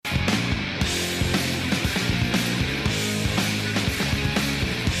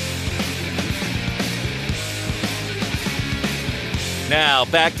Now,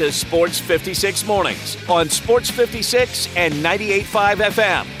 back to Sports 56 Mornings on Sports 56 and 98.5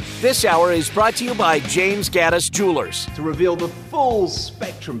 FM. This hour is brought to you by James Gaddis Jewelers. To reveal the full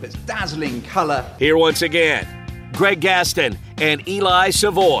spectrum of its dazzling color. Here once again, Greg Gaston and Eli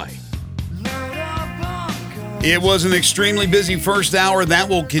Savoy. It was an extremely busy first hour. That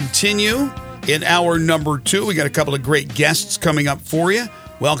will continue in hour number 2. We got a couple of great guests coming up for you.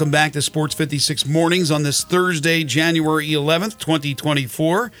 Welcome back to Sports 56 Mornings on this Thursday, January 11th,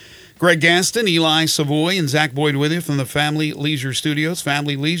 2024. Greg Gaston, Eli Savoy, and Zach Boyd with you from the Family Leisure Studios.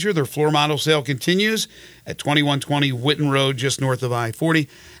 Family Leisure, their floor model sale continues at 2120 Whitten Road, just north of I-40.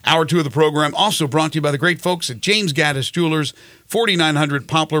 Hour 2 of the program also brought to you by the great folks at James Gaddis Jewelers, 4900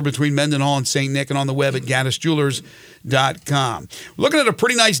 Poplar between Mendenhall and St. Nick, and on the web at gaddisjewelers.com. Looking at a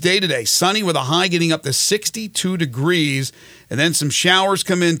pretty nice day today. Sunny with a high getting up to 62 degrees. And then some showers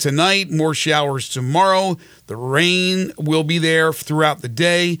come in tonight, more showers tomorrow. The rain will be there throughout the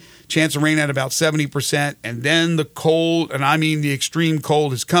day. Chance of rain at about 70%. And then the cold, and I mean the extreme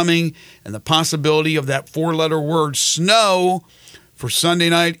cold, is coming. And the possibility of that 4-letter word, snow, for Sunday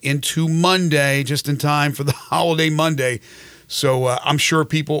night into Monday, just in time for the holiday Monday. So I'm sure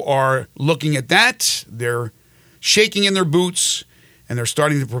people are looking at that. They're shaking in their boots, and they're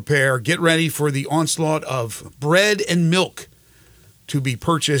starting to prepare. Get ready for the onslaught of bread and milk to be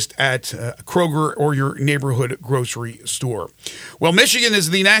purchased at Kroger or your neighborhood grocery store. Well, Michigan is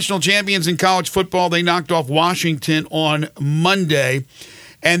the national champions in college football. They knocked off Washington on Monday,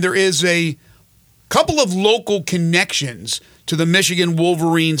 and there is a couple of local connections to the Michigan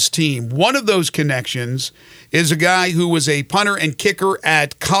Wolverines team. One of those connections is a guy who was a punter and kicker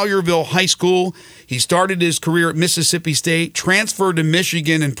at Collierville High School. He started his career at Mississippi State, transferred to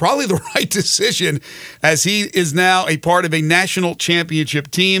Michigan, and probably the right decision as he is now a part of a national championship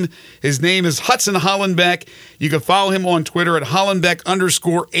team. His name is Hudson Hollenbeck. You can follow him on Twitter at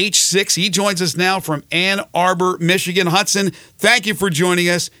Hollenbeck_H6. He joins us now from Ann Arbor, Michigan. Hudson, thank you for joining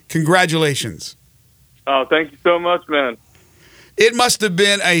us. Congratulations. Oh, thank you so much, man. It must have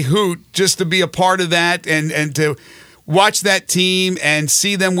been a hoot just to be a part of that and to watch that team and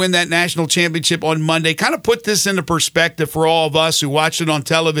see them win that national championship on Monday. Kind of put this into perspective for all of us who watched it on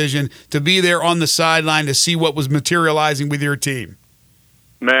television, to be there on the sideline to see what was materializing with your team.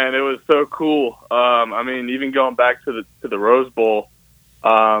 Man, it was so cool. I mean, even going back to the Rose Bowl,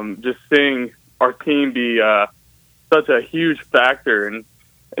 just seeing our team be such a huge factor, and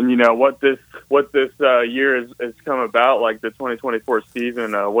you know what this year has come about, like the 2024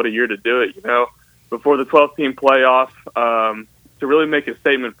 season. What a year to do it, you know, before the 12-team playoff, to really make a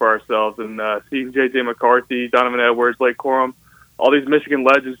statement for ourselves. And seeing J.J. McCarthy, Donovan Edwards, Blake Corum, all these Michigan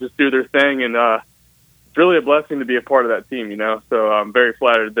legends just do their thing, and it's really a blessing to be a part of that team, you know. So I'm very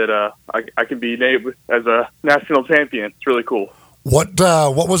flattered that I can be named as a national champion. It's really cool. What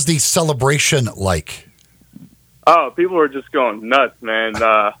was the celebration like? Oh, people were just going nuts, man.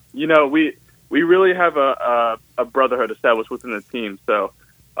 You know, we really have a brotherhood established within the team, so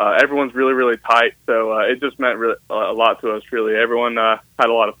everyone's really, really tight. So it just meant really, a lot to us, really. Everyone had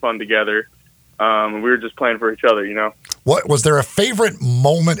a lot of fun together. We were just playing for each other, you know. What was there a favorite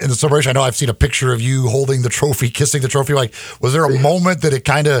moment in the celebration? I know I've seen a picture of you holding the trophy, kissing the trophy. Like, was there a moment that it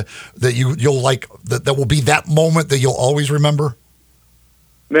kind of that you'll like that will be that moment that you'll always remember?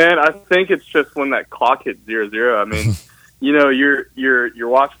 Man, I think it's just when that clock hit 0-0. I mean, you know, you're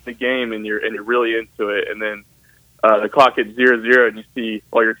watching the game and you're really into it, and then the clock hits 0-0, and you see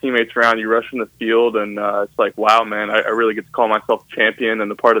all your teammates around you rushing the field, and it's like, wow, man, I really get to call myself a champion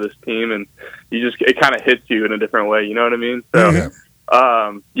and a part of this team, and it kind of hits you in a different way. You know what I mean? So,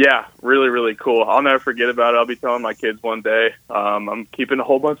 yeah, really, really cool. I'll never forget about it. I'll be telling my kids one day. I'm keeping a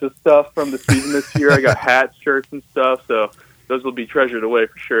whole bunch of stuff from the season this year. I got hats, shirts, and stuff. So those will be treasured away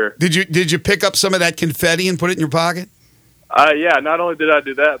for sure. Did you pick up some of that confetti and put it in your pocket? Yeah, not only did I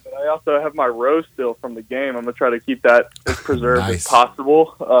do that, but I also have my rose still from the game. I'm going to try to keep that as preserved as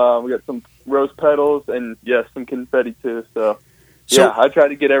possible. We got some rose petals and, yes, some confetti too. So yeah, I tried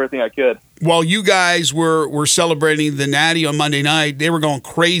to get everything I could. While you guys were celebrating the Natty on Monday night, they were going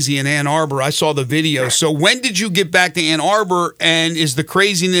crazy in Ann Arbor. I saw the video. So when did you get back to Ann Arbor, and is the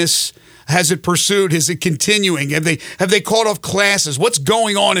craziness, has it pursued? Is it continuing? Have they called off classes? What's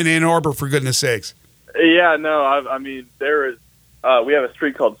going on in Ann Arbor, for goodness sakes? Yeah, no, I mean, there is. We have a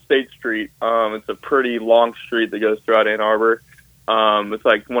street called State Street. It's a pretty long street that goes throughout Ann Arbor. It's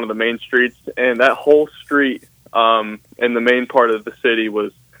like one of the main streets, and that whole street in the main part of the city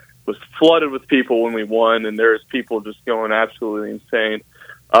was flooded with people when we won, and there's people just going absolutely insane.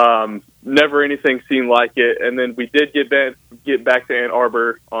 Never anything seemed like it. And then we did get back to Ann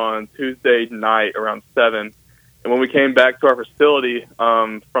Arbor on Tuesday night around 7, when we came back to our facility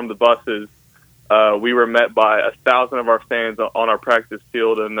from the buses, we were met by 1,000 of our fans on our practice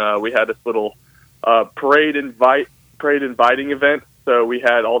field, and we had this little parade inviting event. So we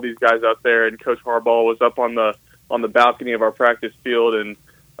had all these guys out there, and Coach Harbaugh was up on the balcony of our practice field and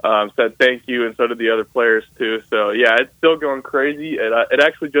said thank you, and so did the other players too. So yeah, it's still going crazy. It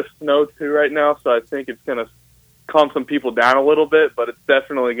actually just snowed too right now, so I think it's going to calm some people down a little bit, but it's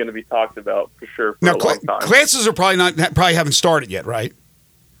definitely going to be talked about for sure for a long time. Classes are probably haven't started yet, right?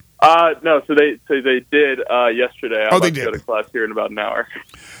 No, so they did yesterday. I'm they about did. to go to class here in about an hour.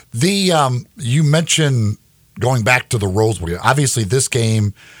 You mentioned going back to the Rose Bowl. Obviously, this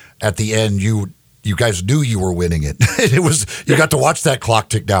game at the end, you guys knew you were winning it. You got to watch that clock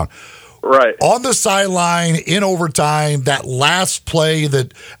tick down. Right. On the sideline, in overtime, that last play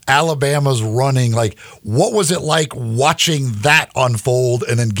that Alabama's running, like, what was it like watching that unfold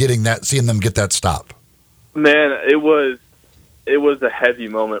and then seeing them get that stop? Man, it was a heavy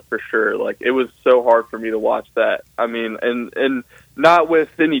moment for sure. Like, it was so hard for me to watch that. I mean, and not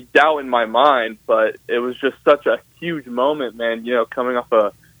with any doubt in my mind, but it was just such a huge moment, man. You know, coming off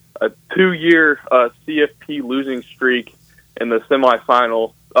a 2-year CFP losing streak in the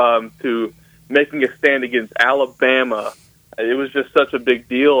semifinal to making a stand against Alabama. It was just such a big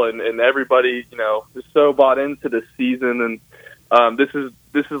deal, and everybody, you know, was so bought into this season. And this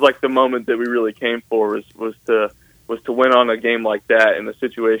is like the moment that we really came for was to win on a game like that in a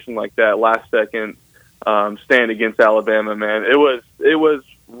situation like that, last second stand against Alabama. Man, it was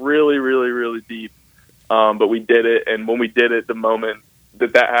really, really, really deep, but we did it. And when we did it, the moment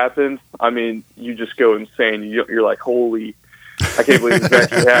that happened, I mean, you just go insane. You're like, holy, I can't believe this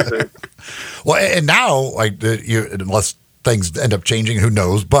actually happened. Well, and now, like, unless things end up changing, who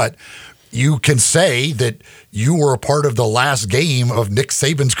knows? But you can say that you were a part of the last game of Nick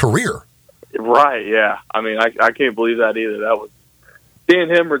Saban's career. Right, yeah. I mean, I can't believe that either. That was seeing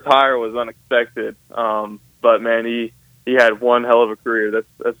him retire was unexpected. But man, he had one hell of a career.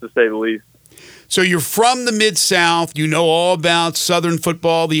 That's to say the least. So you're from the Mid-South. You know all about Southern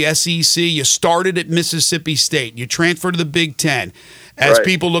football, the SEC. You started at Mississippi State. You transferred to the Big Ten. As right.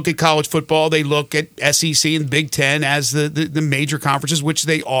 people look at college football, they look at SEC and Big Ten as the major conferences, which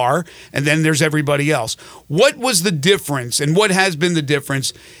they are, and then there's everybody else. What was the difference, and what has been the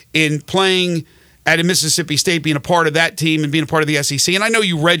difference in playing at a Mississippi State, being a part of that team and being a part of the SEC? And I know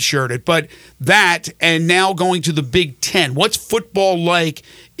you redshirted, but that and now going to the Big Ten. What's football like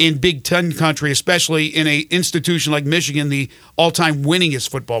in Big Ten country, especially in an institution like Michigan, the all-time winningest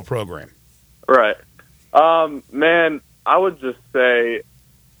football program? Right. Man, I would just say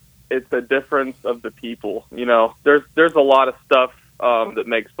it's a difference of the people. You know, there's a lot of stuff that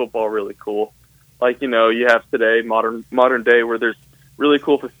makes football really cool. Like, you know, you have today, modern day, where there's really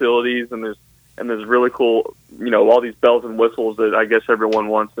cool facilities and there's really cool, you know, all these bells and whistles that I guess everyone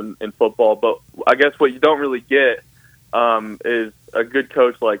wants in football. But I guess what you don't really get is a good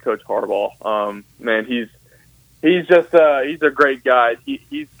coach like Coach Harbaugh. Man, he's just he's a great guy.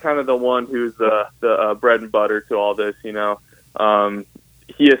 He's kind of the one who's the bread and butter to all this. You know,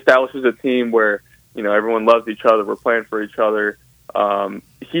 he establishes a team where, you know, everyone loves each other. We're playing for each other.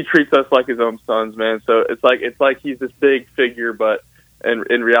 He treats us like his own sons, man. So it's like he's this big figure, but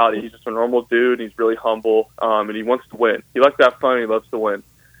in reality, he's just a normal dude. He's really humble, and he wants to win. He likes to have fun. And he loves to win,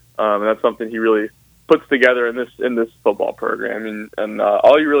 and that's something he really puts together in this football program. And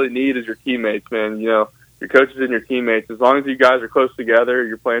all you really need is your teammates, man. You know, your coaches and your teammates. As long as you guys are close together,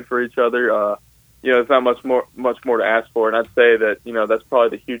 you're playing for each other. You know, it's not much more to ask for. And I'd say that, you know, that's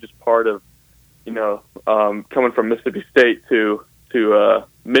probably the hugest part of, you know, coming from Mississippi State to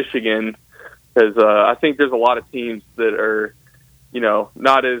Michigan, because I think there's a lot of teams that are, you know,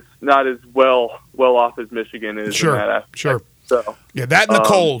 not as well off as Michigan is. Sure, in that aspect. Sure. So yeah, that and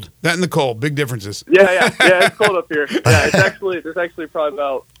the cold, big differences. Yeah, it's cold up here. Yeah, there's actually probably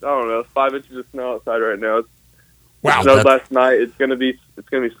about, I don't know, 5 inches of snow outside right now. It snowed last night. It's gonna be snow. It's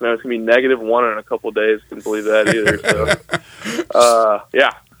gonna be -1 in a couple of days. Couldn't believe that either. So,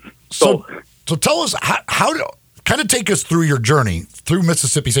 yeah. So tell us how to kind of take us through your journey through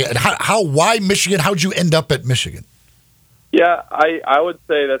Mississippi State, and why Michigan? How'd you end up at Michigan? Yeah, I would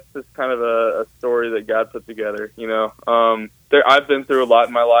say that's just kind of a story that God put together. You know, I've been through a lot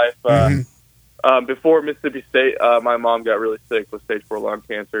in my life. Before Mississippi State, my mom got really sick with stage 4 lung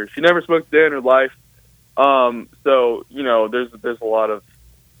cancer. She never smoked a day in her life. So, you know, there's a lot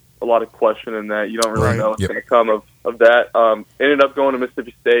of question in that. You don't really know what's going to come of that. Ended up going to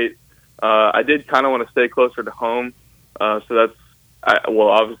Mississippi State. I did kind of want to stay closer to home. So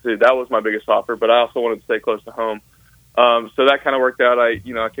obviously that was my biggest offer, but I also wanted to stay close to home. So that kind of worked out. I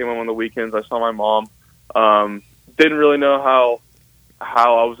came home on the weekends. I saw my mom. didn't really know how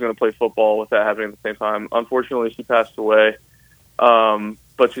I was going to play football with that happening at the same time. Unfortunately, she passed away,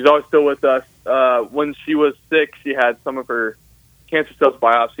 but she's always still with us. When she was sick, she had some of her cancer cells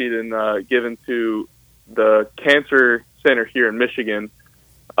biopsied and given to the cancer center here in Michigan,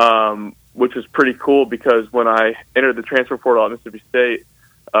 which was pretty cool because when I entered the transfer portal at Mississippi State,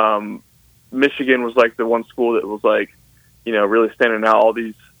 Michigan was like the one school that was like, really standing out. All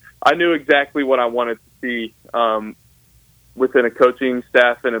these, I knew exactly what I wanted to see within a coaching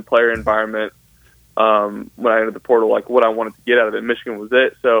staff and a player environment when I entered the portal, like what I wanted to get out of it. Michigan was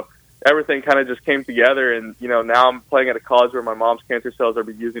it. So everything kind of just came together, and now I'm playing at a college where my mom's cancer cells are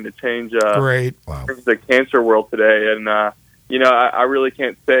being using to change the cancer world today. And I really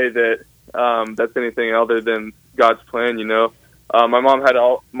can't say that that's anything other than God's plan. My mom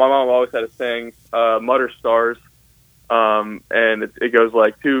always had a saying, "Mutter stars," and it goes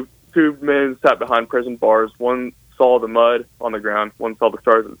like two men sat behind prison bars. One saw the mud on the ground. One saw the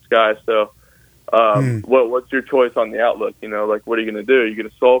stars in the sky. So. What's your choice on the outlook? Like, what are you going to do? Are you going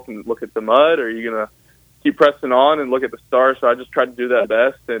to sulk and look at the mud, or are you going to keep pressing on and look at the stars? So I just tried to do that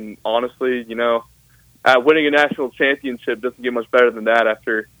best. And honestly, winning a national championship doesn't get much better than that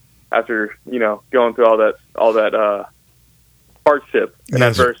after going through all that hardship and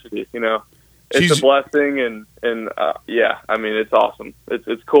adversity. It's a blessing, and it's awesome.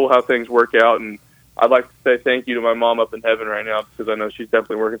 It's cool how things work out, and I'd like to say thank you to my mom up in heaven right now because I know she's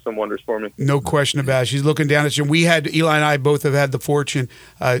definitely working some wonders for me. No question about it. She's looking down at you. Eli and I both have had the fortune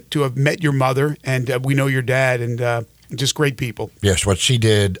to have met your mother, and we know your dad, and just great people. Yes, what she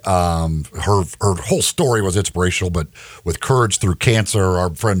did, her whole story was inspirational, but with Courage Through Cancer,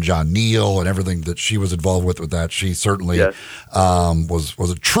 our friend John Neal and everything that she was involved with that, she certainly was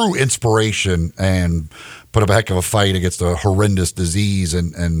a true inspiration and put up a heck of a fight against a horrendous disease,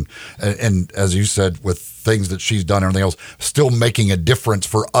 and as you said, with things that she's done and everything else, still making a difference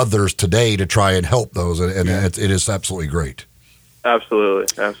for others today to try and help those, and it is absolutely great. Absolutely.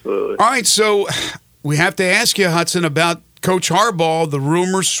 All right, so we have to ask you, Hudson, about Coach Harbaugh, the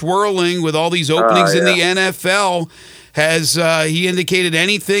rumors swirling with all these openings in the NFL. Has he indicated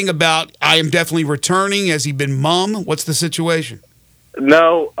anything about, I am definitely returning? Has he been mum? What's the situation?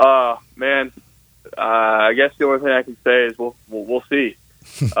 No, man. I guess the only thing I can say is we'll see.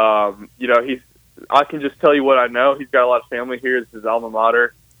 I can just tell you what I know. He's got a lot of family here. This is his alma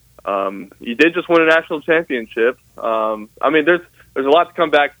mater. He did just win a national championship. There's a lot to come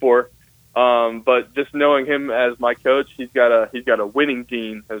back for. But just knowing him as my coach, he's got a winning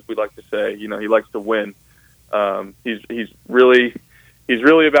gene, as we like to say. He likes to win. He's really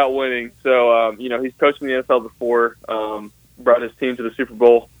about winning. So he's coached in the NFL before. Brought his team to the Super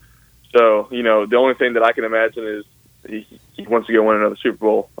Bowl. So the only thing that I can imagine is he wants to go win another Super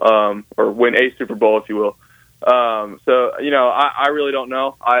Bowl, or win a Super Bowl, if you will. I really don't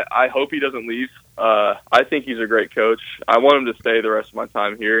know. I hope he doesn't leave. I think he's a great coach. I want him to stay the rest of my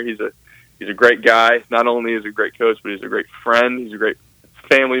time here. He's a great guy. Not only is he a great coach, but he's a great friend. He's a great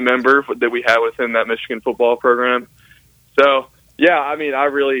family member that we have within that Michigan football program. So,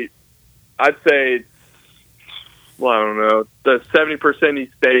 I'd say, I don't know, the 70%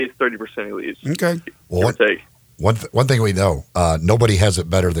 he stays, 30% he leaves. Okay. Well, one thing we know, nobody has it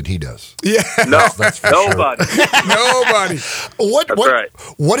better than he does. Yeah. No, that's for nobody. Sure. Nobody. That's right.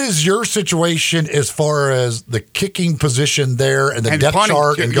 What is your situation as far as the kicking position there and the depth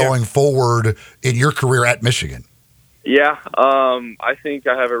chart and going forward in your career at Michigan? Yeah, I think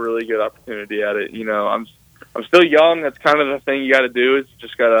I have a really good opportunity at it. I'm still young. That's kind of the thing you got to do. Is you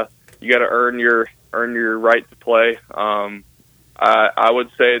got to earn your right to play. I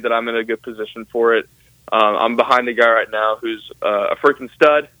would say that I'm in a good position for it. I'm behind a guy right now who's a freaking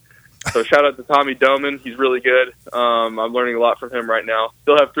stud. So shout out to Tommy Doman. He's really good. I'm learning a lot from him right now.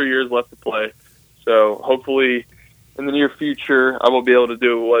 Still have 3 years left to play. So hopefully in the near future I will be able to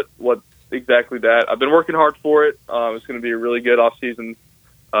do what exactly that. I've been working hard for it. It's going to be a really good off season.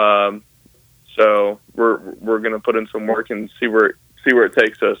 So we're going to put in some work and see where it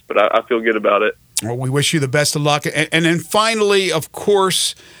takes us. But I feel good about it. Well, we wish you the best of luck. And then finally, of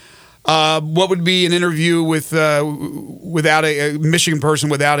course, what would be an interview without a Michigan person,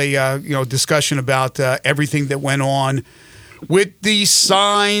 without a discussion about everything that went on with the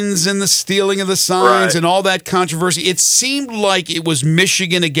signs and the stealing of the signs and all that controversy? It seemed like it was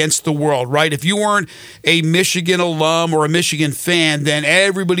Michigan against the world, right? If you weren't a Michigan alum or a Michigan fan, then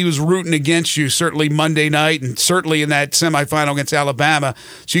everybody was rooting against you, certainly Monday night and certainly in that semifinal against Alabama.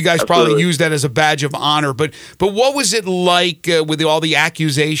 So you guys probably used that as a badge of honor. But what was it like with all the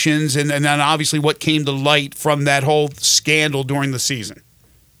accusations and then obviously what came to light from that whole scandal during the season?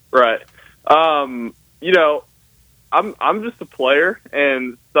 Right. I'm just a player,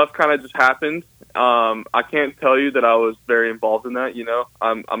 and stuff kind of just happened. I can't tell you that I was very involved in that.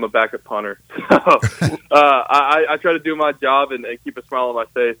 I'm a backup punter, so I try to do my job and keep a smile on my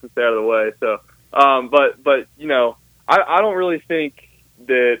face and stay out of the way. So, but I don't really think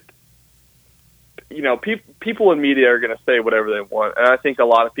that people in media are going to say whatever they want, and I think a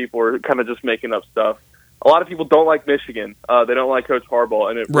lot of people are kind of just making up stuff. A lot of people don't like Michigan. They don't like Coach Harbaugh,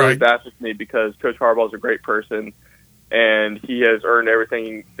 and it really baffles me because Coach Harbaugh is a great person, and he has earned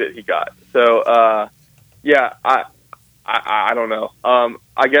everything that he got. So, I don't know.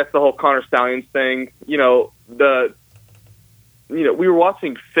 I guess the whole Connor Stallions thing. We were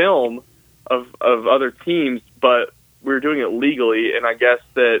watching film of other teams, but we were doing it legally, and I guess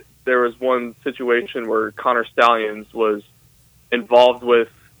that there was one situation where Connor Stallions was involved with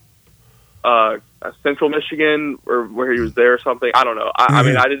Central Michigan, or where he was there or something. I don't know. I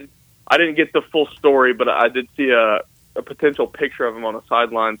mean, I didn't get the full story, but I did see a potential picture of him on the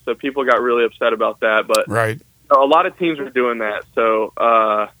sideline. So people got really upset about that. But a lot of teams are doing that. So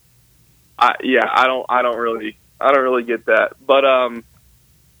I don't really get that. But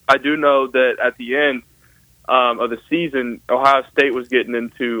I do know that at the end of the season, Ohio State was getting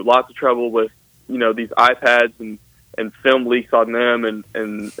into lots of trouble with these iPads and film leaks on them and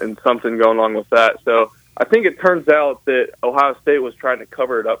something going on with that. So I think it turns out that Ohio State was trying to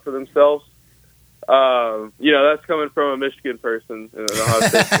cover it up for themselves. That's coming from a Michigan person. Ohio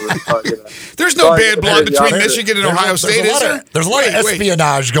State, There's no bad blood between Michigan and Ohio State, is there? There's a lot of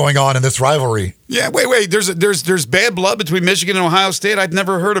espionage going on in this rivorry. Yeah, wait. There's bad blood between Michigan and Ohio State. I've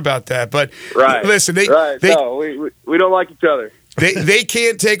never heard about that. But listen, we don't like each other. They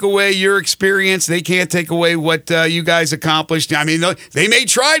can't take away your experience. They can't take away what you guys accomplished. I mean, they may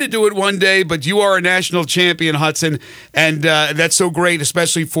try to do it one day, but you are a national champion, Hudson, and that's so great,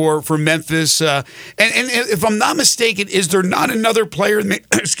 especially for Memphis. And if I'm not mistaken, is there not another player,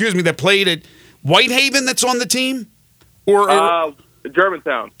 that played at Whitehaven that's on the team? Or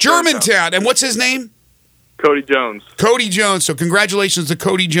Germantown. And what's his name? Cody Jones. So congratulations to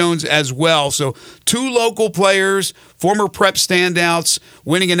Cody Jones as well. So 2 local players, former prep standouts,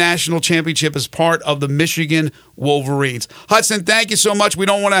 winning a national championship as part of the Michigan Wolverines. Hudson, thank you so much. We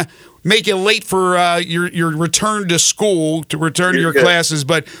don't want to make you late for your return to school, to return to your classes,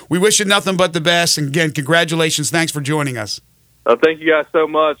 but we wish you nothing but the best. And again, congratulations. Thanks for joining us. Thank you guys so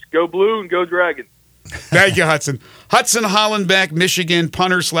much. Go Blue and go Dragons. Thank you, Hudson. Hudson Hollenbeck, Michigan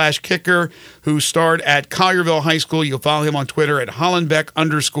punter/kicker, who starred at Collierville High School. You'll follow him on Twitter at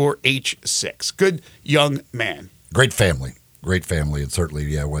Hollenbeck_H6. Good young man. Great family. And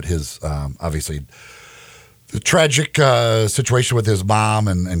certainly, what his, obviously, the tragic situation with his mom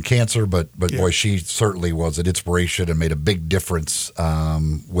and cancer, but boy, she certainly was an inspiration and made a big difference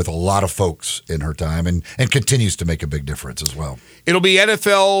with a lot of folks in her time and continues to make a big difference as well. It'll be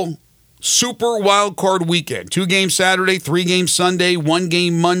NFL Super Wild Card Weekend. 2 games Saturday, 3 games Sunday, 1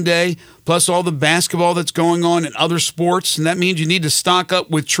 game Monday, plus all the basketball that's going on in other sports. And that means you need to stock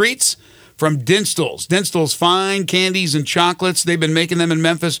up with treats from Dinstall's. Dinstall's fine candies and chocolates. They've been making them in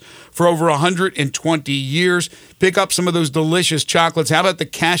Memphis for over 120 years. Pick up some of those delicious chocolates. How about the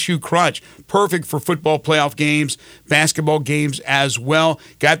Cashew Crunch? Perfect for football playoff games, basketball games as well.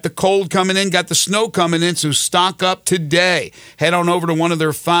 Got the cold coming in, got the snow coming in, so stock up today. Head on over to one of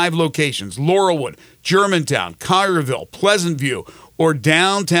their 5 locations: Laurelwood, Germantown, Collierville, Pleasant View, or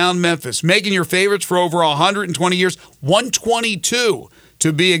downtown Memphis. Making your favorites for over 120 years, 122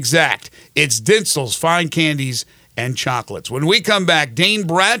 to be exact. It's Dinstall's Fine Candies and Chocolates. When we come back, Dane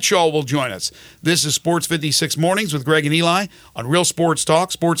Bradshaw will join us. This is Sports 56 Mornings with Greg and Eli on Real Sports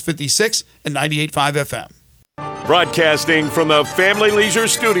Talk, Sports 56 and 98.5 FM. Broadcasting from the Family Leisure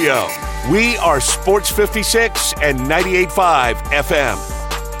Studio, we are Sports 56 and 98.5 FM.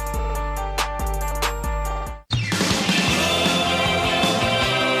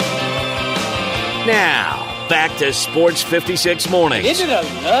 Now, back to Sports 56 Mornings. Isn't it a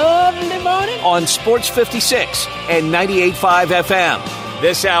lovely morning? On Sports 56 and 98.5 FM.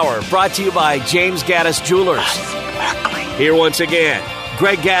 This hour brought to you by James Gaddis Jewelers. Here once again,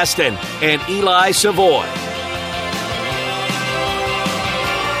 Greg Gaston and Eli Savoy.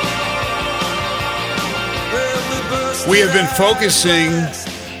 We have been focusing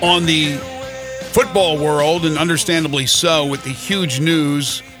on the football world, and understandably so, with the huge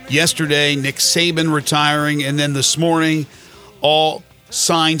news yesterday, Nick Saban retiring, and then this morning, all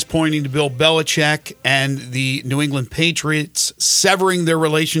signs pointing to Bill Belichick and the New England Patriots severing their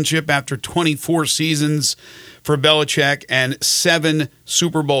relationship after 24 seasons for Belichick and 7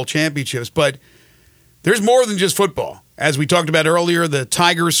 Super Bowl championships. But there's more than just football. As we talked about earlier, the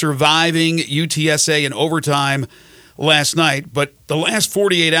Tigers surviving UTSA in overtime last night, but the last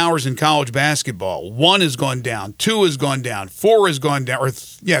 48 hours in college basketball, 1 has gone down, 2 has gone down, 4 has gone down,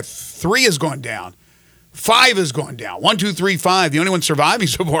 3 has gone down, 5 has gone down. 1, 2, 3, 5. The only one surviving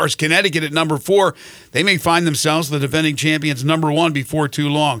so far is Connecticut at number 4. They may find themselves the defending champions number 1 before too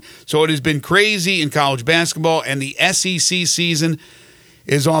long. So it has been crazy in college basketball, and the SEC season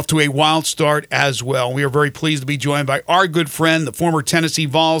is off to a wild start as well. We are very pleased to be joined by our good friend, the former Tennessee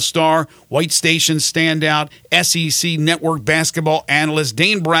Vols star, White Station standout, SEC Network basketball analyst,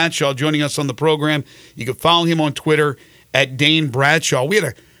 Dane Bradshaw, joining us on the program. You can follow him on Twitter at Dane Bradshaw. We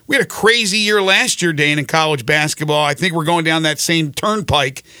had a crazy year last year, Dane, in college basketball. I think we're going down that same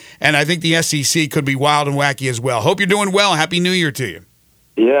turnpike, and I think the SEC could be wild and wacky as well. Hope you're doing well. Happy New Year to you.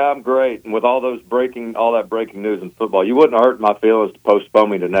 Yeah, I'm great. And with all that breaking news in football, you wouldn't hurt my feelings to postpone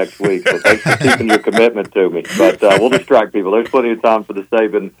me to next week. So thanks for keeping your commitment to me. But we'll distract people. There's plenty of time for the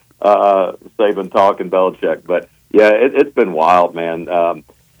Saban talk and Belichick. But yeah, it's been wild, man.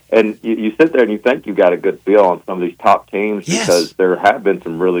 And you sit there and you think you've got a good feel on some of these top teams because there have been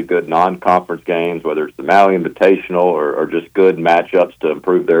some really good non-conference games, whether it's the Maui Invitational or just good matchups to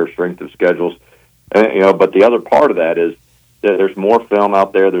improve their strength of schedules. And, but the other part of that is there's more film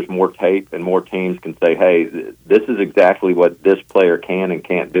out there, there's more tape, and more teams can say, hey, this is exactly what this player can and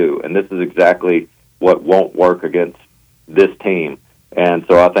can't do, and this is exactly what won't work against this team. And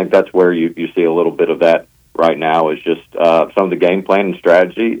so I think that's where you see a little bit of that right now is just some of the game plan and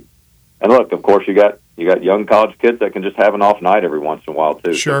strategy. And look, of course, you got young college kids that can just have an off night every once in a while,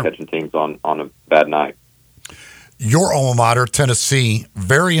 too, sure. Catching teams on a bad night. Your alma mater, Tennessee,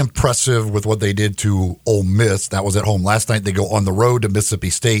 very impressive with what they did to Ole Miss. That was at home. Last night they go on the road to Mississippi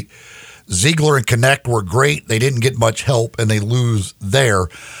State. Ziegler and Connect were great. They didn't get much help, and they lose there.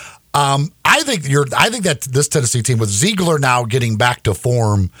 I think that this Tennessee team, with Ziegler now getting back to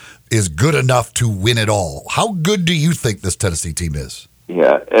form, is good enough to win it all. How good do you think this Tennessee team is?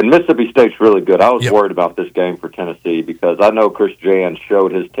 Yeah, and Mississippi State's really good. I was worried about this game for Tennessee because I know Chris Jans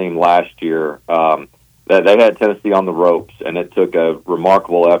showed his team last year that they had Tennessee on the ropes, and it took a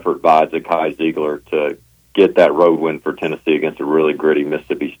remarkable effort by Zakai Ziegler to get that road win for Tennessee against a really gritty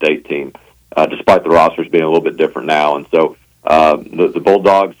Mississippi State team, despite the rosters being a little bit different now. And so the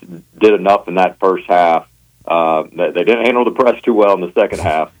Bulldogs did enough in that first half. They didn't handle the press too well in the second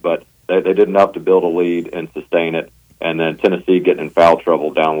half, but they did enough to build a lead and sustain it. And then Tennessee getting in foul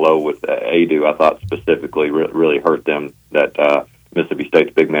trouble down low with Adu, I thought specifically really hurt them. That Mississippi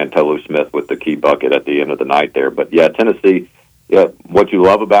State's big man Tolu Smith with the key bucket at the end of the night there. But yeah, Tennessee, what you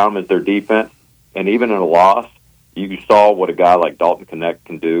love about them is their defense. And even in a loss, you saw what a guy like Dalton Connect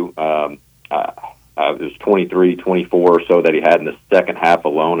can do. It was 23, 24 or so that he had in the second half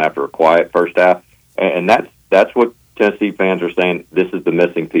alone after a quiet first half. And that's what Tennessee fans are saying. This is the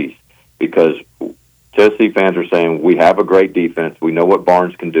missing piece, because Tennessee fans are saying we have a great defense. We know what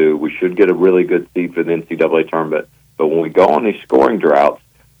Barnes can do. We should get a really good seed for the NCAA tournament. But when we go on these scoring droughts,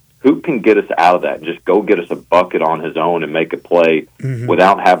 who can get us out of that and just go get us a bucket on his own and make a play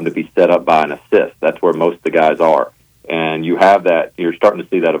without having to be set up by an assist? That's where most of the guys are. And you have that. You're starting to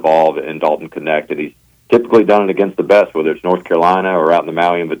see that evolve in Dalton Connect. And he's typically done it against the best, whether it's North Carolina or out in the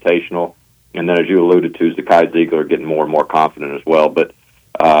Maui Invitational. And then, as you alluded to, Zakai Ziegler getting more and more confident as well. But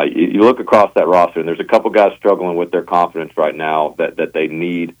you look across that roster, and there's a couple guys struggling with their confidence right now that they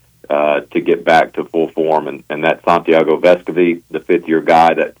need to get back to full form, and that's Santiago Vescovi, the fifth-year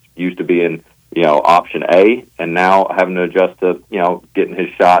guy that used to be in option A, and now having to adjust to getting his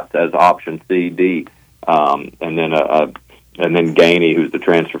shots as option C, D, and then Gainey, who's the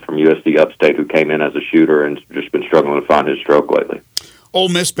transfer from USC Upstate, who came in as a shooter and just been struggling to find his stroke lately. Ole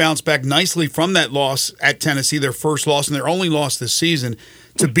Miss bounced back nicely from that loss at Tennessee, their first loss and their only loss this season,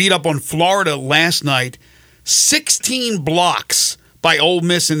 to beat up on Florida last night. 16 blocks by Ole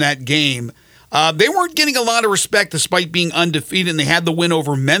Miss in that game. They weren't getting a lot of respect despite being undefeated, and they had the win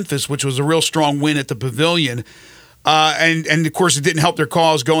over Memphis, which was a real strong win at the Pavilion. And of course, it didn't help their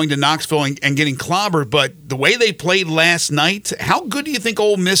cause going to Knoxville and getting clobbered. But the way they played last night, how good do you think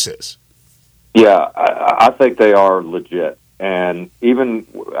Ole Miss is? Yeah, I think they are legit. And even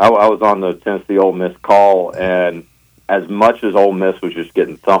I was on the Tennessee Ole Miss call, and as much as Ole Miss was just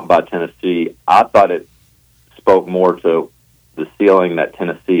getting thumped by Tennessee, I thought it spoke more to the ceiling that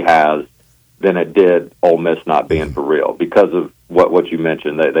Tennessee has than it did Ole Miss not being for real, because of what you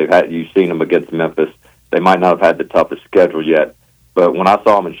mentioned. You've seen them against Memphis. They might not have had the toughest schedule yet, but when I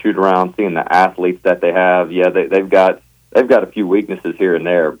saw them in shoot around, seeing the athletes that they have, they've got a few weaknesses here and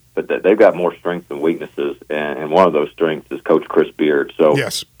there, but they've got more strengths than weaknesses, and one of those strengths is Coach Chris Beard. So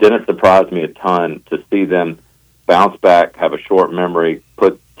yes. Didn't surprise me a ton to see them bounce back, have a short memory,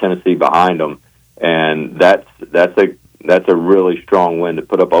 put Tennessee behind them, and that's a really strong win to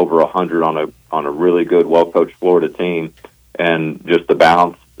put up over 100 on a really good, well-coached Florida team, and just the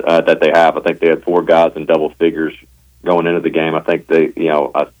balance that they have. I think they had 4 guys in double figures going into the game. I think they,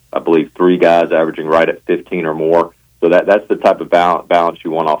 I believe 3 guys averaging right at 15 or more. So that's the type of balance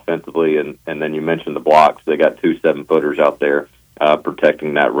you want offensively. And then you mentioned the blocks. They got 2 7-footers out there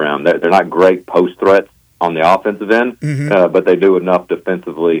protecting that rim. They're not great post threats on the offensive end, but they do enough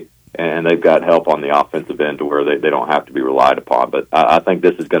defensively, and they've got help on the offensive end to where they don't have to be relied upon. But I think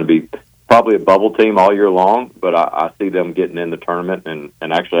this is going to be probably a bubble team all year long, but I see them getting in the tournament. And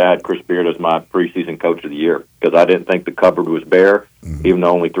actually, I had Chris Beard as my preseason coach of the year because I didn't think the cupboard was bare. Even though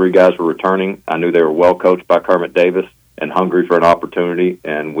only 3 guys were returning, I knew they were well coached by Kermit Davis and hungry for an opportunity,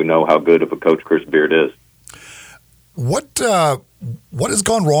 and we know how good of a coach Chris Beard is. What has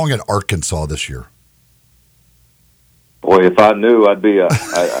gone wrong in Arkansas this year? Boy, if I knew, I'd be a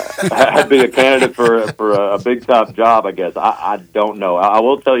candidate for a big top job. I guess I don't know. I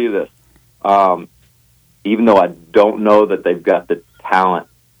will tell you this: even though I don't know that they've got the talent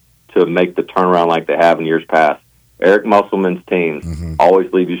to make the turnaround like they have in years past, Eric Musselman's teams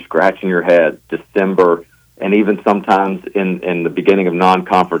always leave you scratching your head. December, and even sometimes in the beginning of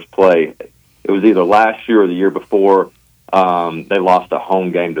non-conference play, it was either last year or the year before. They lost a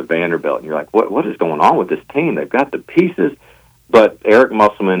home game to Vanderbilt, and you're like, what is going on with this team? They've got the pieces, but Eric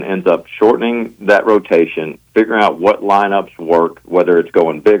Musselman ends up shortening that rotation, figuring out what lineups work, whether it's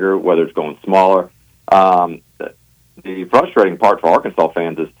going bigger, whether it's going smaller. The frustrating part for Arkansas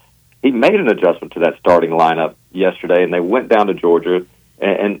fans is he made an adjustment to that starting lineup yesterday, and they went down to Georgia,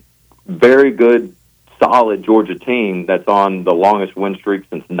 and very good, solid Georgia team that's on the longest win streak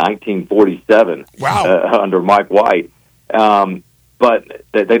since 1947 under Mike White. But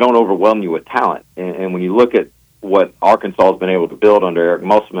they don't overwhelm you with talent. And when you look at what Arkansas has been able to build under Eric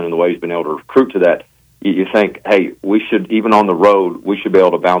Musselman and the way he's been able to recruit to that, you think, hey, we should, even on the road, we should be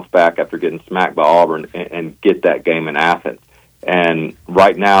able to bounce back after getting smacked by Auburn and get that game in Athens. And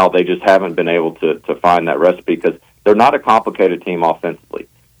right now, they just haven't been able to find that recipe because they're not a complicated team offensively.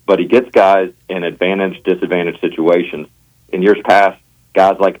 But he gets guys in advantage, disadvantage situations. In years past,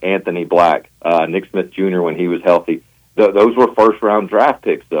 guys like Anthony Black, Nick Smith Jr. when he was healthy, those were first-round draft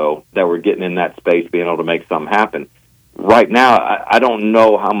picks, though, that were getting in that space, being able to make something happen. Right now, I don't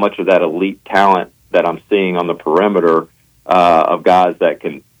know how much of that elite talent that I'm seeing on the perimeter of guys that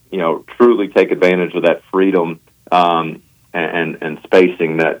can, truly take advantage of that freedom and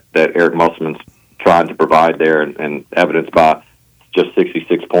spacing that Eric Musselman's trying to provide there, and evidenced by just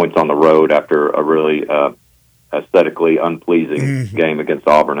 66 points on the road after a really aesthetically unpleasing game against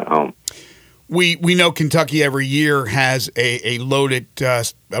Auburn at home. We know Kentucky every year has a loaded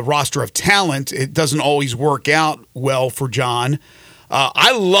a roster of talent. It doesn't always work out well for John.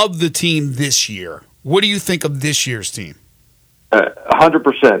 I love the team this year. What do you think of this year's team?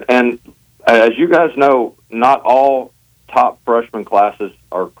 100%. And as you guys know, not all top freshman classes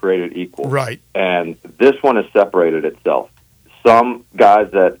are created equal. Right. And this one has separated itself. Some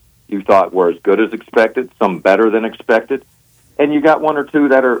guys that you thought were as good as expected, some better than expected, and you got 1 or 2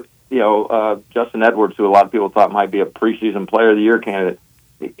 that are, Justin Edwards, who a lot of people thought might be a preseason player of the year candidate.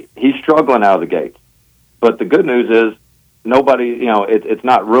 He's struggling out of the gates. But the good news is nobody, it's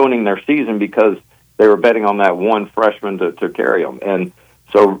not ruining their season because they were betting on that one freshman to carry them. And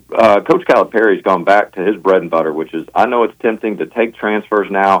so Coach Calipari's gone back to his bread and butter, which is, I know it's tempting to take transfers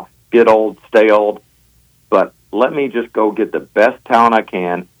now, get old, stay old, but let me just go get the best talent I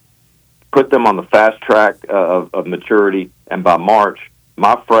can, put them on the fast track of maturity, and by March,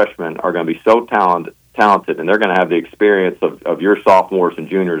 my freshmen are going to be so talented, and they're going to have the experience of your sophomores and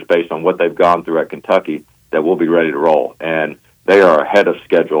juniors based on what they've gone through at Kentucky, that we'll be ready to roll. And they are ahead of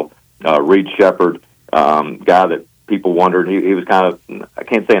schedule. Reed Shepherd, guy that people wondered, he was kind of, I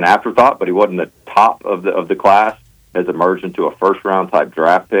can't say an afterthought, but he wasn't the top of the class, has emerged into a first-round type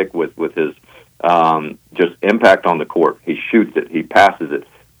draft pick with his just impact on the court. He shoots it, he passes it,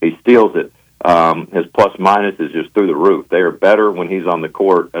 he steals it. His plus-minus is just through the roof. They are better when he's on the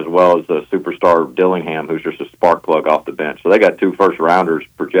court, as well as the superstar Dillingham, who's just a spark plug off the bench. So they got 2 first-rounders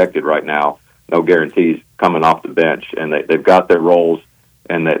projected right now, no guarantees coming off the bench, and they've got their roles,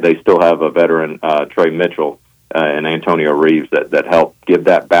 and they still have a veteran, Trey Mitchell, and Antonio Reeves that help give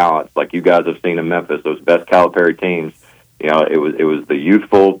that balance, like you guys have seen in Memphis, those best Calipari teams. It was the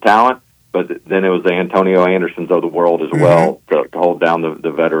youthful talent, but then it was the Antonio Andersons of the world as well to hold down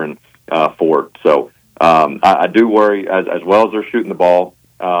the veteran fort. So I do worry, as well as they're shooting the ball,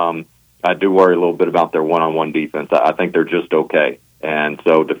 I do worry a little bit about their one-on-one defense. I think they're just okay. And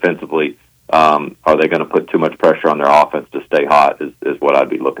so defensively, are they going to put too much pressure on their offense to stay hot is what I'd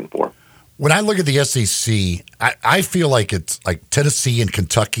be looking for. When I look at the SEC, I feel like it's like Tennessee and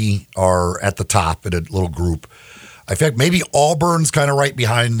Kentucky are at the top in a little group. I think maybe Auburn's kind of right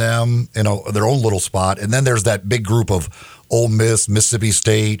behind them in their own little spot. And then there's that big group of Ole Miss, Mississippi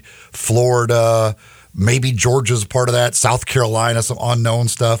State, Florida, maybe Georgia's part of that, South Carolina, some unknown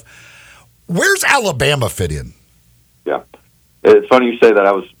stuff. Where's Alabama fit in? Yeah. It's funny you say that.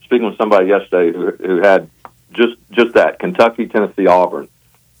 I was speaking with somebody yesterday who had just that, Kentucky, Tennessee, Auburn.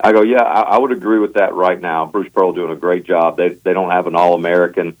 I go, yeah, I would agree with that right now. Bruce Pearl doing a great job. They don't have an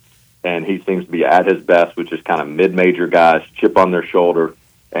All-American, and he seems to be at his best, which is kind of mid-major guys, chip on their shoulder,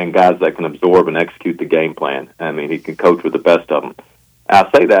 and guys that can absorb and execute the game plan. I mean, he can coach with the best of them. I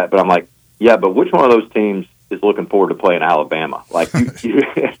say that, but I'm like, yeah, but which one of those teams is looking forward to playing Alabama? Like,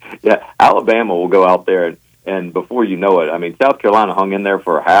 yeah, Alabama will go out there, and before you know it, I mean, South Carolina hung in there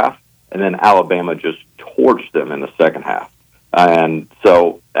for a half, and then Alabama just torched them in the second half. And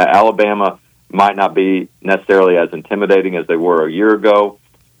so Alabama might not be necessarily as intimidating as they were a year ago,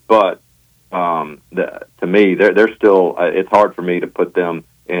 but to me, they're still. It's hard for me to put them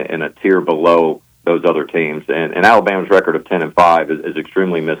in a tier below those other teams. And Alabama's record of 10-5 is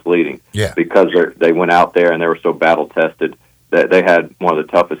extremely misleading. Yeah. Because they went out there and they were so battle tested that they had one of the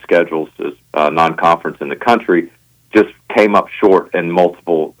toughest schedules as non-conference in the country. Just came up short in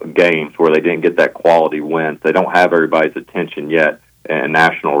multiple games where they didn't get that quality win. They don't have everybody's attention yet and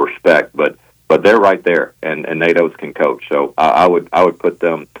national respect, but they're right there, and Nate Oates can coach. So I would put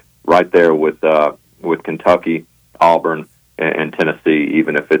them right there with Kentucky, Auburn, and Tennessee,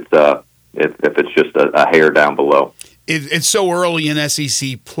 even if it's just a hair down below. It's so early in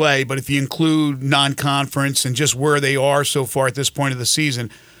SEC play, but if you include non-conference and just where they are so far at this point of the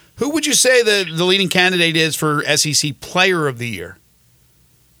season, who would you say the leading candidate is for SEC Player of the Year?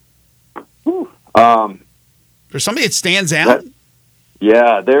 There's somebody that stands out?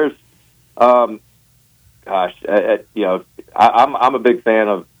 There's, I'm a big fan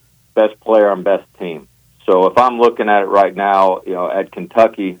of best player on best team. So if I'm looking at it right now, at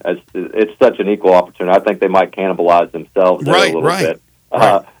Kentucky, as it's such an equal opportunity, I think they might cannibalize themselves a little bit.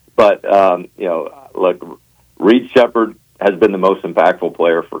 But look, Reed Shepherd has been the most impactful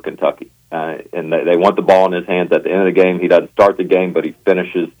player for Kentucky. And they want the ball in his hands at the end of the game. He doesn't start the game, but he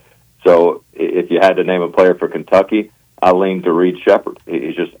finishes. So if you had to name a player for Kentucky, I lean to Reed Shepherd.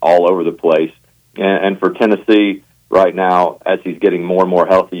 He's just all over the place. And for Tennessee right now, as he's getting more and more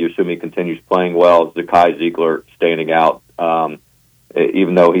healthy, you assume he continues playing well. Zakai Ziegler standing out.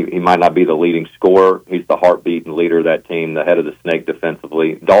 Even though he might not be the leading scorer, he's the heartbeat and leader of that team, the head of the snake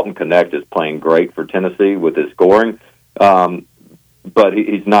defensively. Dalton Knecht is playing great for Tennessee with his scoring. But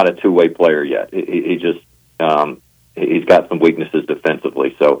he's not a two-way player yet. He's got some weaknesses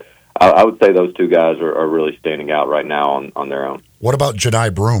defensively. So I would say those two guys are really standing out right now on their own. What about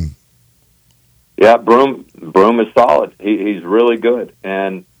Jedi Broome? Yeah, Broome is solid. He's really good,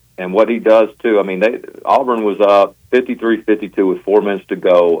 and what he does too. I mean, Auburn was up 53-52 with 4 minutes to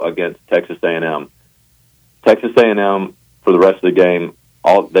go against Texas A&M. Texas A&M for the rest of the game,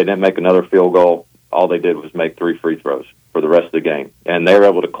 they didn't make another field goal. All they did was make 3 free throws for the rest of the game, and they were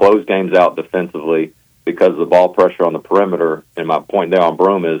able to close games out defensively because of the ball pressure on the perimeter. And my point there on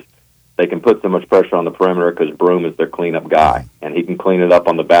Broome is they can put so much pressure on the perimeter because Broome is their cleanup guy, and he can clean it up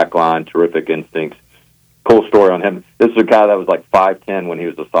on the back line. Terrific instincts. Cool story on him. This is a guy that was like 5'10" when he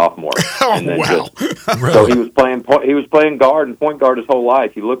was a sophomore. And then wow! Really? So he was playing guard and point guard his whole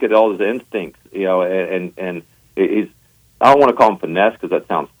life. You look at all his instincts, and he's. I don't want to call him finesse because that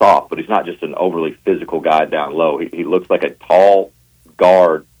sounds soft, but he's not just an overly physical guy down low. He looks like a tall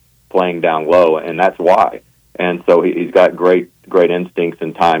guard playing down low, and that's why. And so he's got great instincts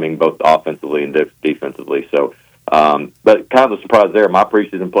and timing, both offensively and defensively. So, but kind of a surprise there. My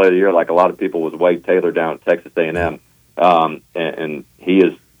preseason player of the year, like a lot of people, was Wade Taylor down at Texas A&M, and he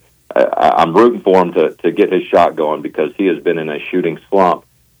is. I'm rooting for him to get his shot going because he has been in a shooting slump.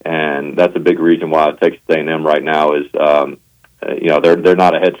 And that's a big reason why Texas A&M right now is, they're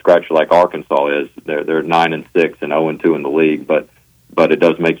not a head scratcher like Arkansas is. They're 9-6 and 0-2 in the league, but it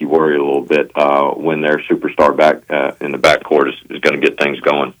does make you worry a little bit when their superstar back in the backcourt is going to get things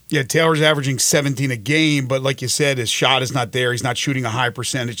going. Yeah, Taylor's averaging 17 a game, but like you said, his shot is not there. He's not shooting a high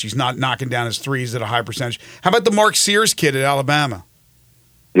percentage. He's not knocking down his threes at a high percentage. How about the Mark Sears kid at Alabama?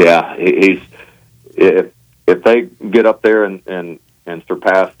 Yeah, if they get up there and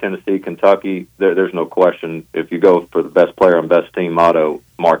surpass Tennessee, Kentucky, there's no question. If you go for the best player on best team motto,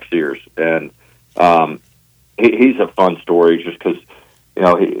 Mark Sears. And he's a fun story just because,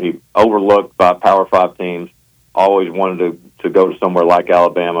 he overlooked by Power 5 teams, always wanted to go to somewhere like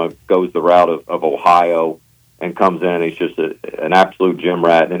Alabama, goes the route of Ohio, and comes in. He's just an absolute gym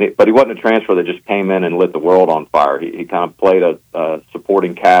rat. But he wasn't a transfer that just came in and lit the world on fire. He kind of played a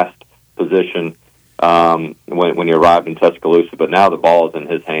supporting cast position when he arrived in Tuscaloosa. But now the ball is in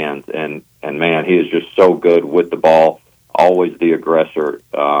his hands, and man, he is just so good with the ball. Always the aggressor,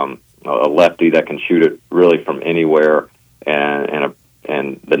 a lefty that can shoot it really from anywhere, and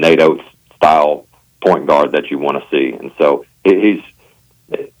the Nate Oates style point guard that you want to see. And so he's.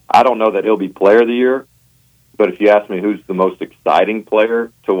 I don't know that he'll be Player of the Year. But if you ask me who's the most exciting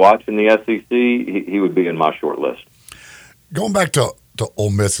player to watch in the SEC, he would be in my short list. Going back to Ole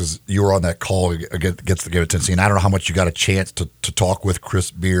Miss, as you were on that call against the game at Tennessee, and I don't know how much you got a chance to talk with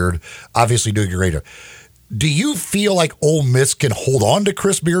Chris Beard. Obviously doing your radio. Do you feel like Ole Miss can hold on to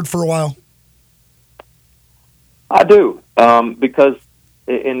Chris Beard for a while? I do, because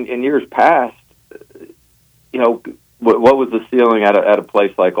in years past, what was the ceiling at a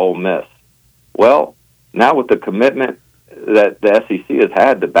place like Ole Miss? Well, now with the commitment that the SEC has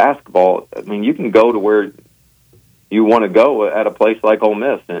had to basketball, I mean, you can go to where you want to go at a place like Ole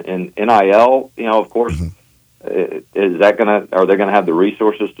Miss. And NIL, of course, are they going to have the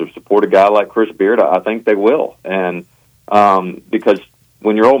resources to support a guy like Chris Beard? I think they will. And because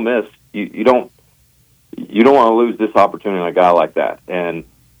when you're Ole Miss, you don't want to lose this opportunity on a guy like that. And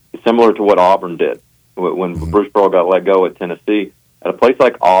similar to what Auburn did when Bruce Pearl got let go at Tennessee, at a place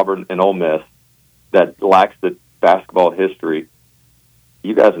like Auburn and Ole Miss that lacks the basketball history,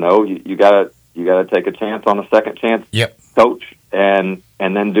 you guys know you gotta take a chance on a second chance coach and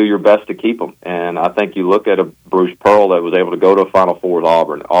then do your best to keep them. And I think you look at a Bruce Pearl that was able to go to a Final Four with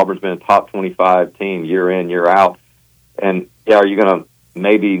Auburn. Auburn's been a top 25 team year in, year out. And are you going to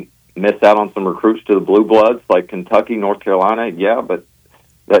maybe miss out on some recruits to the Blue Bloods like Kentucky, North Carolina? Yeah, but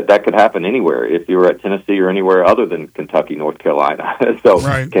that could happen anywhere if you were at Tennessee or anywhere other than Kentucky, North Carolina,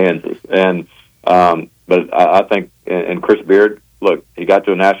 Kansas. And but I think, and Chris Beard, look, he got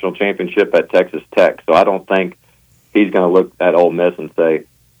to a national championship at Texas Tech, so I don't think he's going to look at Ole Miss and say,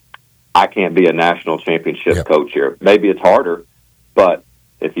 I can't be a national championship coach here. Maybe it's harder, but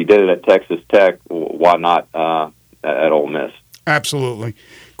if he did it at Texas Tech, why not at Ole Miss? Absolutely.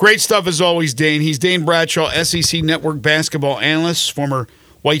 Great stuff as always, Dane. He's Dane Bradshaw, SEC Network basketball analyst, former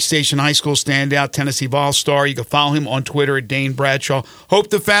White Station High School standout, Tennessee Vol star. You can follow him on Twitter at Dane Bradshaw. Hope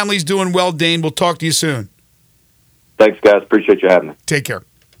the family's doing well, Dane. We'll talk to you soon. Thanks, guys. Appreciate you having me. Take care.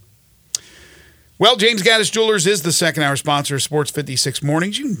 Well, James Gaddis Jewelers is the second-hour sponsor of Sports 56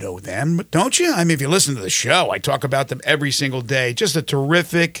 Mornings. You know them, don't you? I mean, if you listen to the show, I talk about them every single day. Just a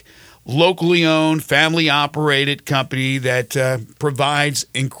terrific, locally owned, family-operated company that provides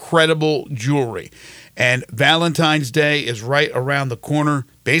incredible jewelry. And Valentine's Day is right around the corner,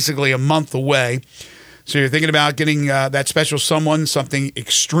 basically a month away. So you're thinking about getting that special someone something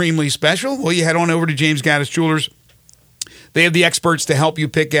extremely special? Well, you head on over to James Gaddis Jewelers. They have the experts to help you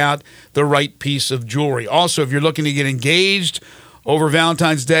pick out the right piece of jewelry. Also, if you're looking to get engaged over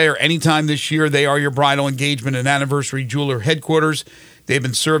Valentine's Day or anytime this year, they are your bridal engagement and anniversary jeweler headquarters. They've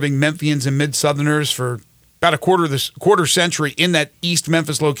been serving Memphians and Mid-Southerners for about a quarter century in that East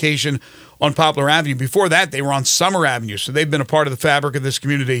Memphis location on Poplar Avenue. Before that, they were on Summer Avenue, so they've been a part of the fabric of this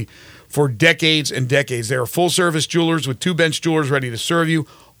community for decades and decades. They are full-service jewelers with two-bench jewelers ready to serve you.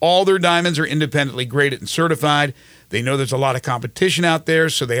 All their diamonds are independently graded and certified. They know there's a lot of competition out there,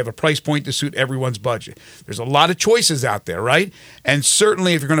 so they have a price point to suit everyone's budget. There's a lot of choices out there, right? And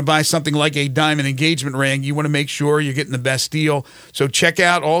certainly if you're going to buy something like a diamond engagement ring, you want to make sure you're getting the best deal. So check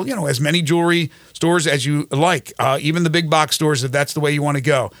out as many jewelry stores as you like, even the big box stores if that's the way you want to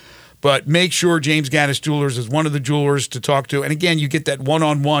go. But make sure James Gaddis Jewelers is one of the jewelers to talk to. And again, you get that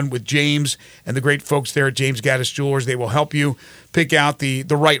one-on-one with James and the great folks there at James Gaddis Jewelers. They will help you pick out the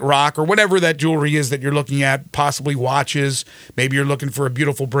right rock or whatever that jewelry is that you're looking at, possibly watches. Maybe you're looking for a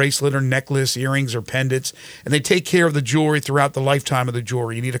beautiful bracelet or necklace, earrings or pendants. And they take care of the jewelry throughout the lifetime of the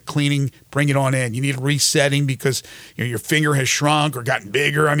jewelry. You need a cleaning, bring it on in. You need a resetting because your finger has shrunk or gotten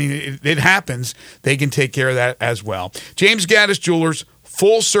bigger. I mean, it happens. They can take care of that as well. James Gaddis Jewelers.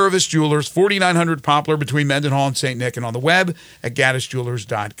 Full-service jewelers, 4900 Poplar between Mendenhall and St. Nick, and on the web at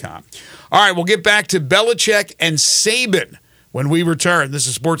gaddisjewelers.com. All right, we'll get back to Belichick and Saban when we return. This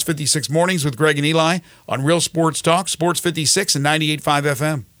is Sports 56 Mornings with Greg and Eli on Real Sports Talk, Sports 56 and 98.5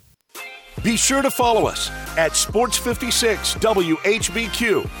 FM. Be sure to follow us at Sports 56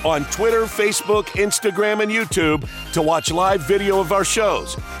 WHBQ on Twitter, Facebook, Instagram, and YouTube to watch live video of our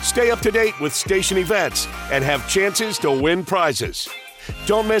shows, stay up to date with station events, and have chances to win prizes.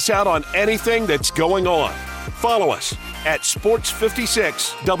 Don't miss out on anything that's going on. Follow us at Sports 56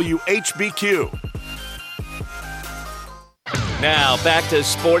 WHBQ. Now back to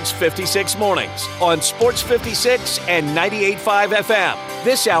Sports 56 Mornings on Sports 56 and 98.5 FM.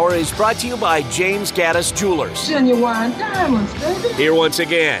 This hour is brought to you by James Gaddis Jewelers. Genuine diamonds, baby. Here once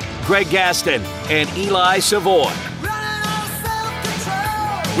again, Greg Gaston and Eli Savoy.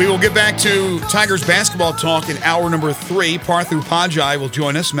 We will get back to Tigers basketball talk in hour number 3. Parthu Pajai will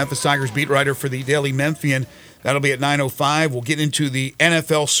join us, Memphis Tigers beat writer for the Daily Memphian. That'll be at 9:05. We'll get into the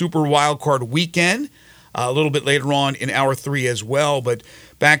NFL Super Wildcard Weekend a little bit later on in hour 3 as well. But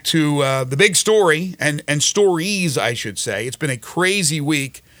back to the big story, and stories, I should say. It's been a crazy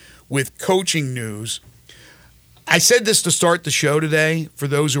week with coaching news. I said this to start the show today. For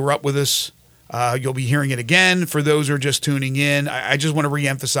those who are up with us, you'll be hearing it again. For those who are just tuning in, I just want to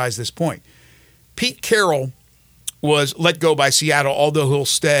reemphasize this point. Pete Carroll was let go by Seattle, although he'll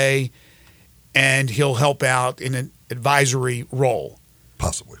stay and he'll help out in an advisory role.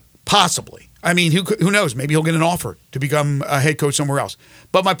 Possibly. I mean, who knows? Maybe he'll get an offer to become a head coach somewhere else.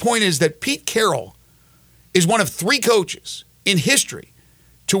 But my point is that Pete Carroll is one of 3 coaches in history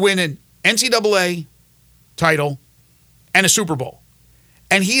to win an NCAA title and a Super Bowl.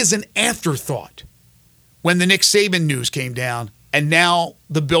 And he is an afterthought when the Nick Saban news came down and now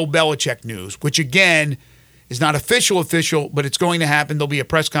the Bill Belichick news, which again is not official, but it's going to happen. There'll be a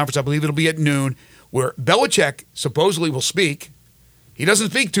press conference, I believe it'll be at noon, where Belichick supposedly will speak. He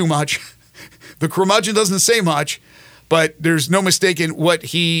doesn't speak too much. The curmudgeon doesn't say much, but there's no mistaking what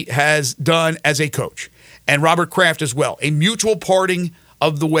he has done as a coach. And Robert Kraft as well. A mutual parting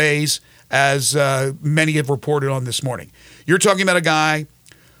of the ways, as many have reported on this morning. You're talking about a guy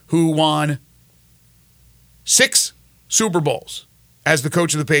who won 6 Super Bowls as the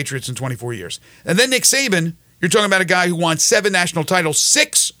coach of the Patriots in 24 years. And then Nick Saban, you're talking about a guy who won 7 national titles,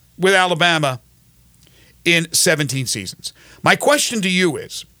 6 with Alabama in 17 seasons. My question to you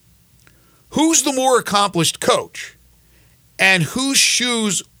is, who's the more accomplished coach, and whose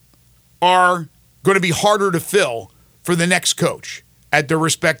shoes are going to be harder to fill for the next coach at their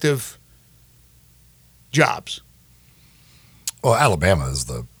respective jobs? Well, Alabama is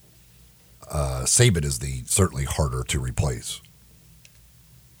Saban is certainly harder to replace.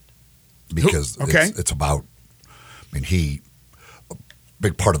 Because it's about, a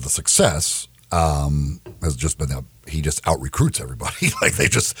big part of the success has just been that he just out-recruits everybody. Like they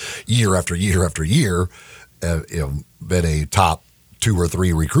just, year after year after year, been a top 2 or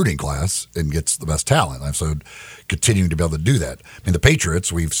 3 recruiting class and gets the best talent. And so continuing to be able to do that. The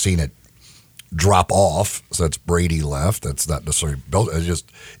Patriots, we've seen it drop off. So that's Brady left. That's not necessarily built. It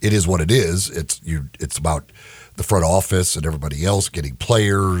is what it is. It's about the front office and everybody else getting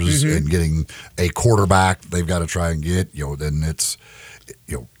players and getting a quarterback they've got to try and get. Then it's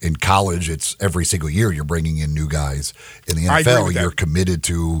in college, it's every single year you're bringing in new guys. In the NFL, you're committed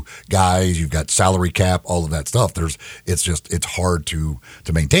to guys. You've got salary cap, all of that stuff. It's hard to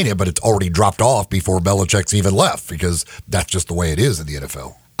maintain it, but it's already dropped off before Belichick's even left because that's just the way it is in the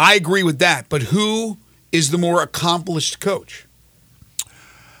NFL. I agree with that, but who is the more accomplished coach?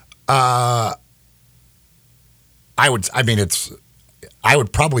 I would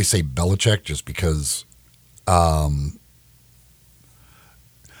probably say Belichick just because,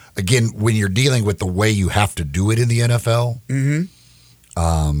 again, when you're dealing with the way you have to do it in the NFL,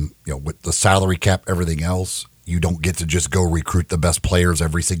 with the salary cap, everything else, you don't get to just go recruit the best players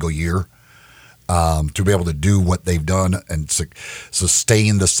every single year. To be able to do what they've done and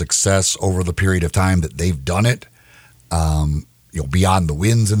sustain the success over the period of time that they've done it, beyond the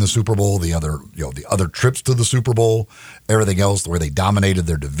wins in the Super Bowl, the other trips to the Super Bowl, everything else, where they dominated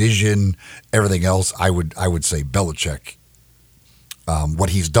their division, everything else, I would say Belichick. What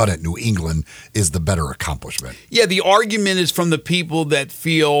he's done at New England is the better accomplishment. Yeah, the argument is from the people that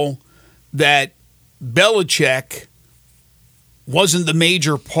feel that Belichick wasn't the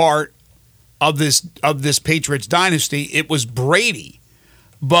major part of this Patriots dynasty. It was Brady.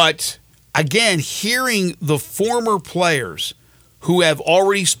 But again, hearing the former players who have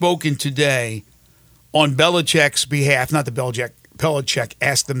already spoken today on Belichick's behalf, not that Belichick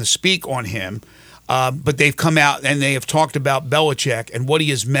asked them to speak on him, but they've come out and they have talked about Belichick and what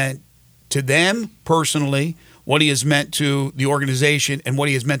he has meant to them personally, what he has meant to the organization, and what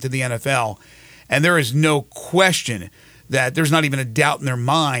he has meant to the NFL. And there is no question that there's not even a doubt in their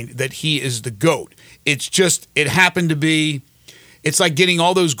mind that he is the GOAT. It's just, it happened to be, it's like getting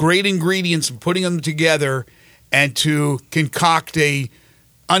all those great ingredients and putting them together and to concoct a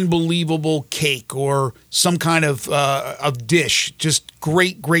unbelievable cake or some kind of dish, just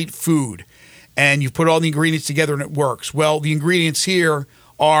great food. And you put all the ingredients together and it works. Well, the ingredients here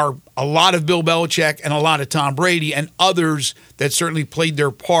are a lot of Bill Belichick and a lot of Tom Brady and others that certainly played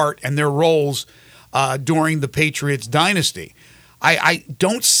their part and their roles during the Patriots dynasty. I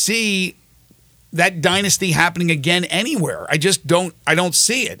don't see that dynasty happening again anywhere. I don't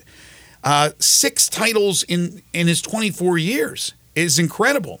see it. 6 titles in his 24 years is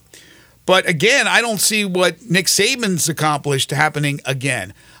incredible. But again, I don't see what Nick Saban's accomplished happening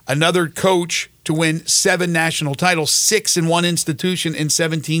again. Another coach to win 7 national titles, 6 in one institution in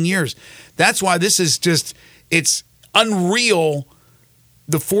 17 years. That's why this is just, it's unreal.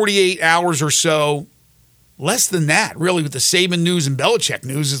 The 48 hours or so, less than that, really, with the Saban news and Belichick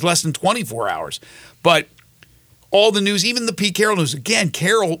news is less than 24 hours. But all the news, even the Pete Carroll news, again,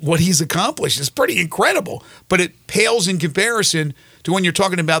 Carroll, what he's accomplished is pretty incredible. But it pales in comparison to when you're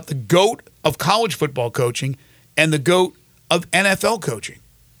talking about the GOAT of college football coaching and the GOAT of NFL coaching.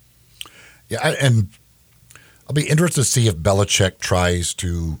 Yeah, and I'll be interested to see if Belichick tries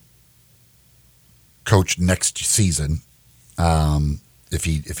to coach next season, if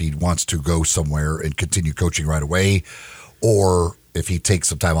he wants to go somewhere and continue coaching right away, or if he takes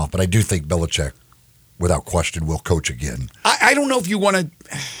some time off. But I do think Belichick, without question, will coach again. I don't know if you want to.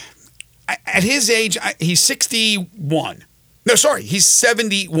 At his age, he's 61. No, sorry, he's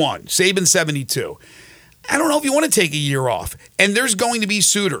 71. Saban's 72. I don't know if you want to take a year off. And there's going to be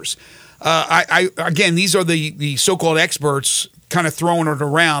suitors. Again, these are the so-called experts kind of throwing it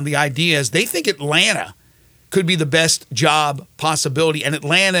around. The idea is they think Atlanta could be the best job possibility. And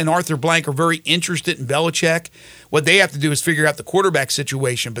Atlanta and Arthur Blank are very interested in Belichick. What they have to do is figure out the quarterback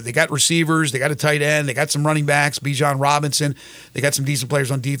situation. But they got receivers, they got a tight end, they got some running backs, Bijan Robinson. They got some decent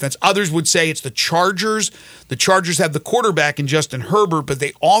players on defense. Others would say it's the Chargers. The Chargers have the quarterback in Justin Herbert, but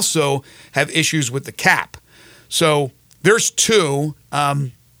they also have issues with the cap. So there's 2.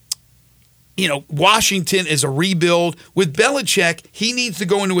 Washington is a rebuild. With Belichick, he needs to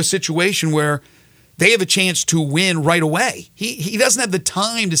go into a situation where they have a chance to win right away. He doesn't have the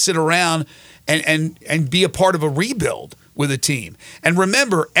time to sit around and be a part of a rebuild with a team. And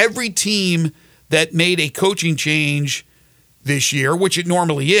remember, every team that made a coaching change this year, which it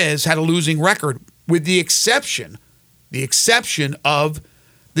normally is, had a losing record, with the exception of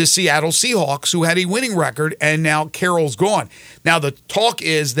the Seattle Seahawks, who had a winning record, and now Carroll's gone. Now the talk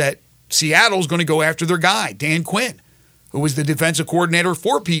is that Seattle's going to go after their guy, Dan Quinn, who was the defensive coordinator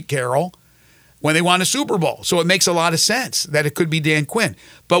for Pete Carroll when they won a Super Bowl. So it makes a lot of sense that it could be Dan Quinn.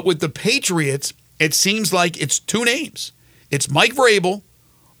 But with the Patriots, it seems like it's 2 names. It's Mike Vrabel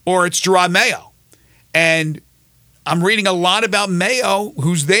or it's Gerard Mayo. And I'm reading a lot about Mayo,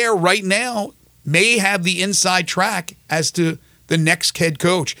 who's there right now, may have the inside track as to the next head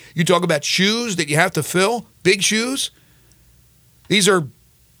coach. You talk about shoes that you have to fill, big shoes. These are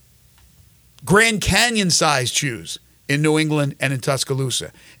Grand Canyon-sized shoes in New England and in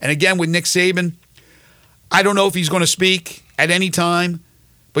Tuscaloosa. And again, with Nick Saban, I don't know if he's going to speak at any time,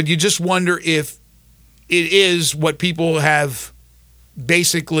 but you just wonder if it is what people have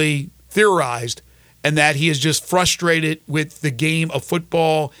basically theorized, and that he is just frustrated with the game of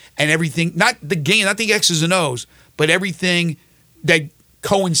football and everything, not the game, not the X's and O's, but everything that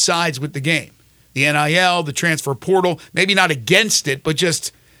coincides with the game. The NIL, the transfer portal, maybe not against it, but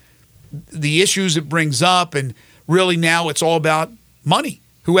just the issues it brings up, and really now it's all about money.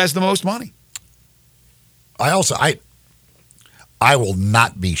 Who has the most money? I will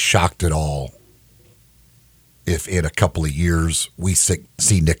not be shocked at all if in a couple of years we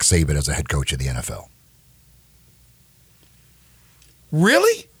see Nick Saban as a head coach of the NFL.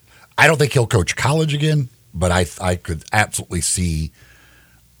 Really? I don't think he'll coach college again, but I could absolutely see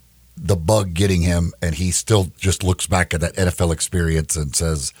the bug getting him, and he still just looks back at that NFL experience and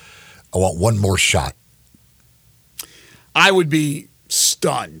says, I want one more shot. I would be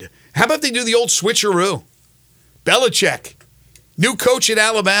stunned. How about they do the old switcheroo? Belichick, new coach at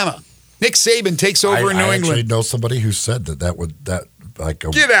Alabama. Nick Saban takes over in New England. I actually know somebody who said that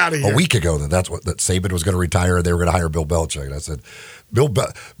get out of here. A week ago that Saban was going to retire and they were going to hire Bill Belichick. And I said, Bill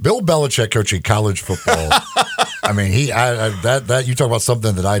Belichick coaching college football. I mean, that you talk about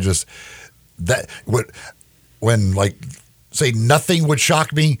something that I just when say nothing would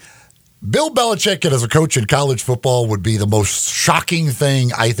shock me. Bill Belichick as a coach in college football would be the most shocking thing,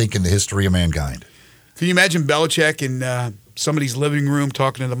 I think, in the history of mankind. Can you imagine Belichick in somebody's living room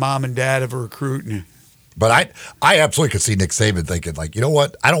talking to the mom and dad of a recruit? But I absolutely could see Nick Saban thinking, you know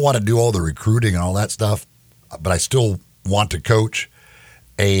what? I don't want to do all the recruiting and all that stuff, but I still want to coach,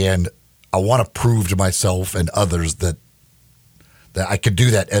 and I want to prove to myself and others that I could do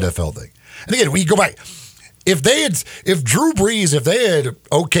that NFL thing. And again, we go back. If they had okayed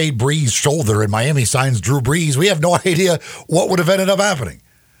Brees' shoulder and Miami signs Drew Brees, we have no idea what would have ended up happening.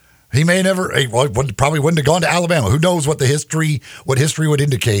 He may probably wouldn't have gone to Alabama. Who knows what history would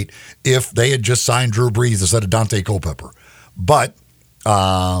indicate if they had just signed Drew Brees instead of Dante Culpepper. But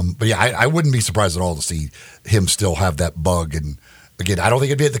yeah, I wouldn't be surprised at all to see him still have that bug. And again, I don't think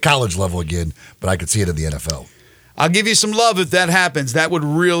it'd be at the college level again, but I could see it in the NFL. I'll give you some love if that happens. That would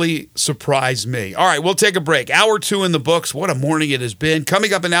really surprise me. All right, we'll take a break. Hour 2 in the books. What a morning it has been.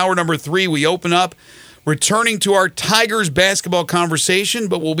 Coming up in hour number 3, we open up, returning to our Tigers basketball conversation,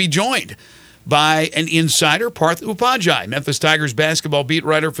 but we'll be joined by an insider, Parth Upadhyay, Memphis Tigers basketball beat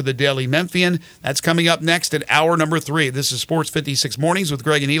writer for the Daily Memphian. That's coming up next at hour number 3. This is Sports 56 Mornings with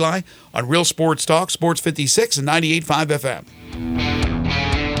Greg and Eli on Real Sports Talk, Sports 56 and 98.5 FM.